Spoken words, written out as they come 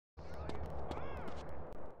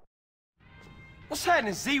What's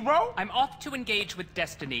happening, Zero? I'm off to engage with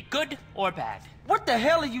destiny, good or bad. What the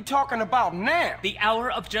hell are you talking about now? The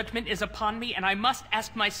hour of judgment is upon me, and I must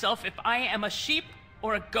ask myself if I am a sheep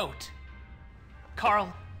or a goat.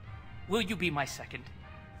 Carl, will you be my second?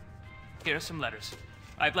 Here are some letters.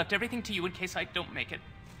 I've left everything to you in case I don't make it.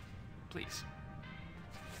 Please.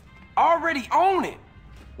 Already own it.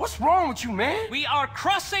 What's wrong with you, man? We are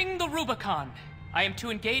crossing the Rubicon. I am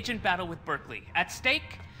to engage in battle with Berkeley. At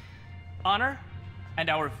stake, honor and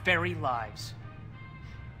our very lives.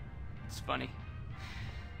 It's funny.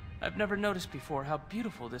 I've never noticed before how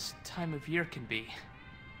beautiful this time of year can be.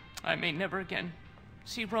 I may never again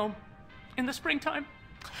see Rome in the springtime.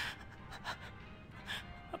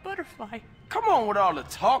 A butterfly. Come on with all the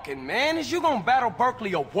talking, man. Is you gonna battle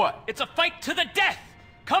Berkeley or what? It's a fight to the death!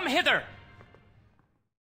 Come hither!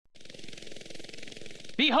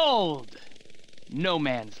 Behold, no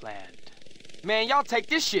man's land. Man, y'all take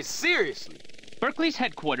this shit seriously. Berkeley's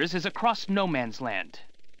headquarters is across no man's land.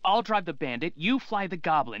 I'll drive the bandit, you fly the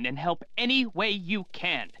goblin, and help any way you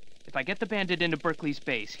can. If I get the bandit into Berkeley's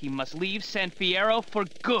base, he must leave San Fierro for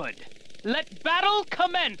good. Let battle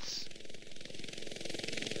commence!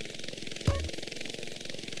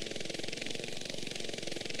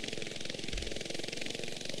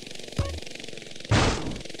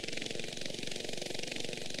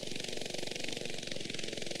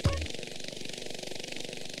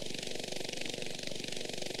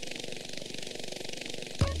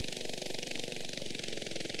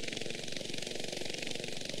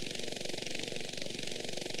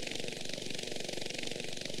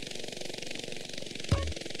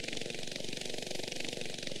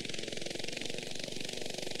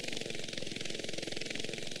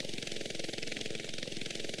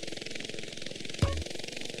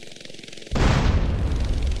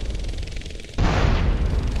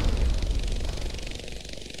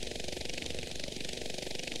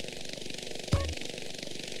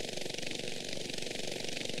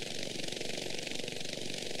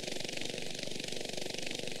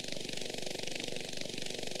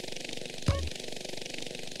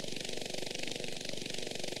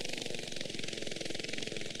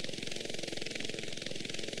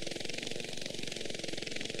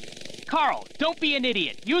 Carl, don't be an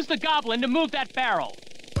idiot. Use the goblin to move that barrel.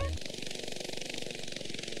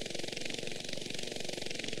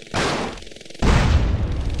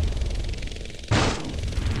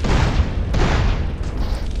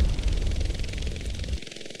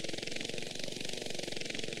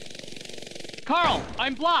 Carl,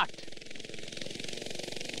 I'm blocked.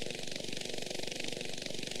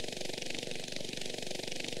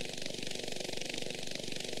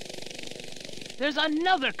 There's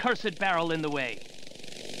another cursed barrel in the way.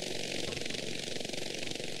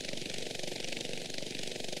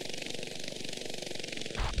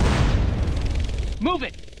 Move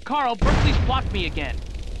it! Carl, Berkeley's blocked me again.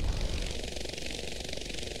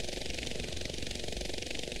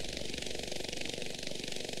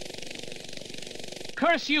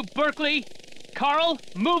 Curse you, Berkeley! Carl,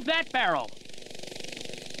 move that barrel.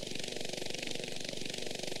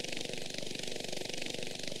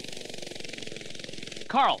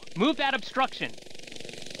 Carl, move that obstruction.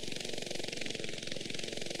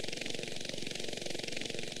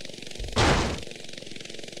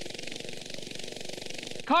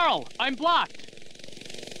 Carl, I'm blocked.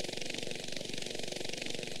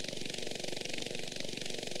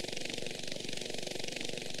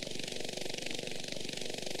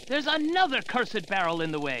 There's another cursed barrel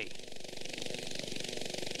in the way.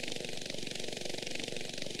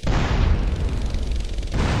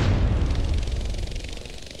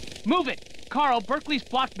 Move it! Carl, Berkeley's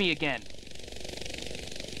blocked me again.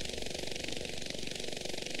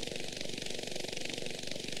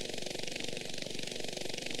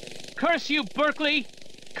 Curse you, Berkeley!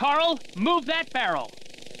 Carl, move that barrel.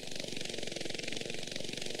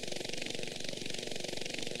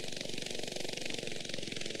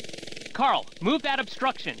 Carl, move that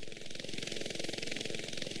obstruction.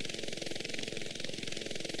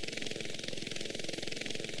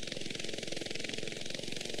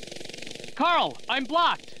 Carl, I'm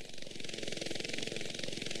blocked.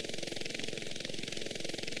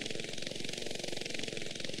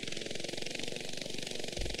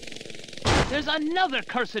 There's another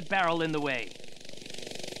cursed barrel in the way.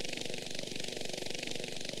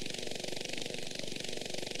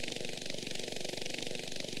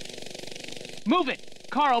 Move it!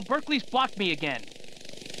 Carl, Berkeley's blocked me again.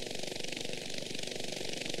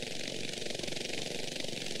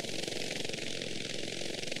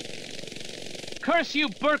 Curse you,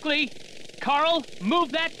 Berkeley! Carl,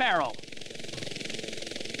 move that barrel.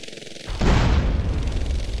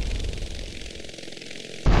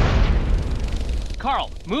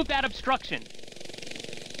 Carl, move that obstruction.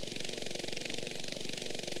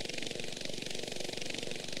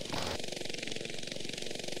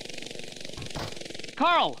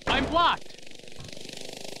 Carl, I'm blocked.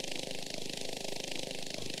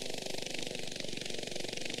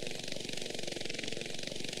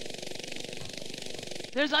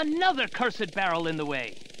 There's another cursed barrel in the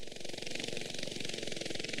way.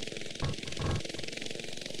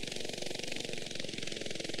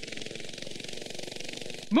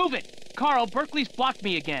 Move it! Carl, Berkeley's blocked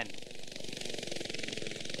me again.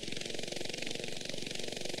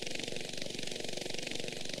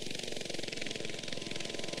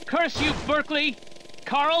 Curse you, Berkeley!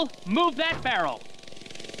 Carl, move that barrel!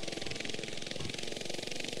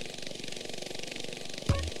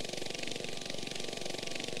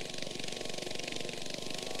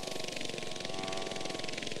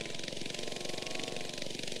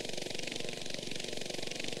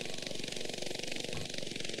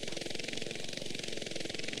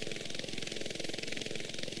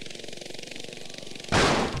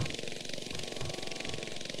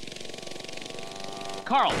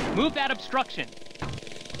 Carl, move that obstruction.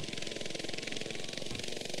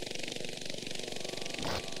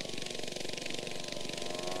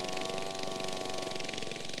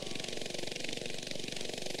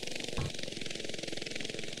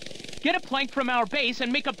 Get a plank from our base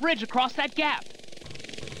and make a bridge across that gap.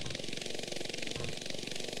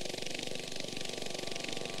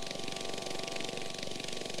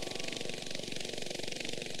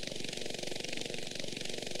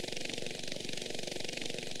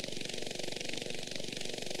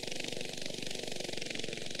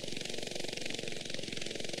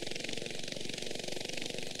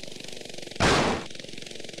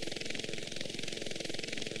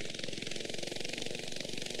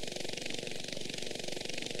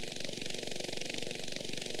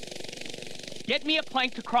 Get me a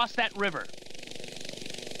plank to cross that river.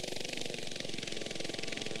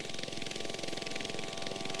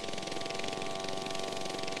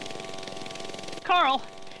 Carl,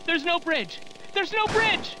 there's no bridge. There's no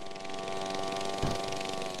bridge!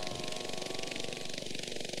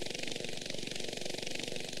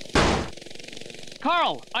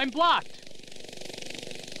 Carl, I'm blocked.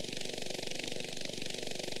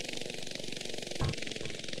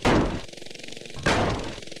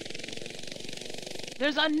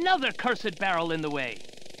 There's another cursed barrel in the way.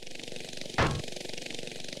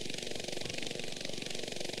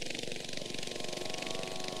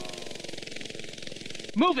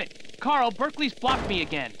 Move it! Carl, Berkeley's blocked me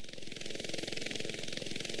again.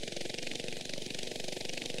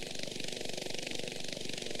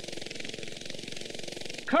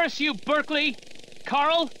 Curse you, Berkeley!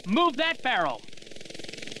 Carl, move that barrel.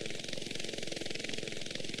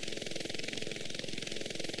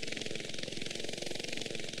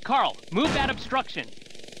 Carl, move that obstruction.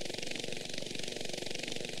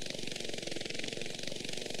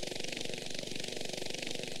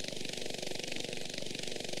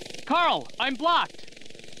 Carl, I'm blocked.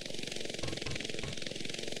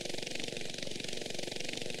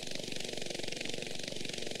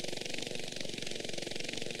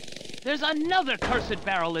 There's another cursed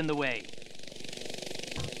barrel in the way.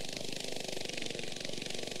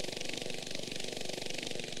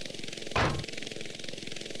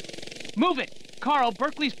 Move it! Carl,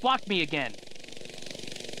 Berkeley's blocked me again.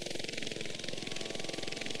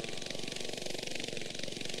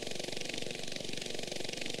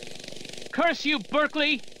 Curse you,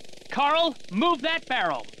 Berkeley! Carl, move that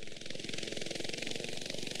barrel.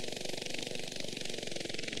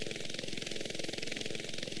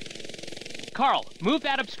 Carl, move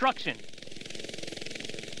that obstruction.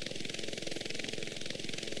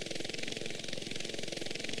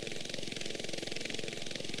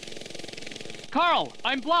 Carl,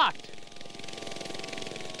 I'm blocked.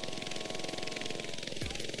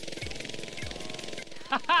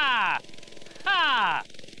 Ha ha! Ha!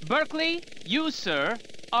 Berkeley, you, sir,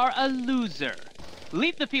 are a loser.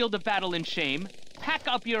 Leave the field of battle in shame, pack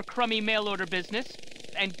up your crummy mail-order business,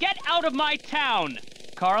 and get out of my town!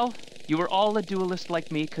 Carl, you are all a duelist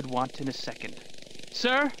like me could want in a second.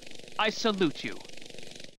 Sir, I salute you.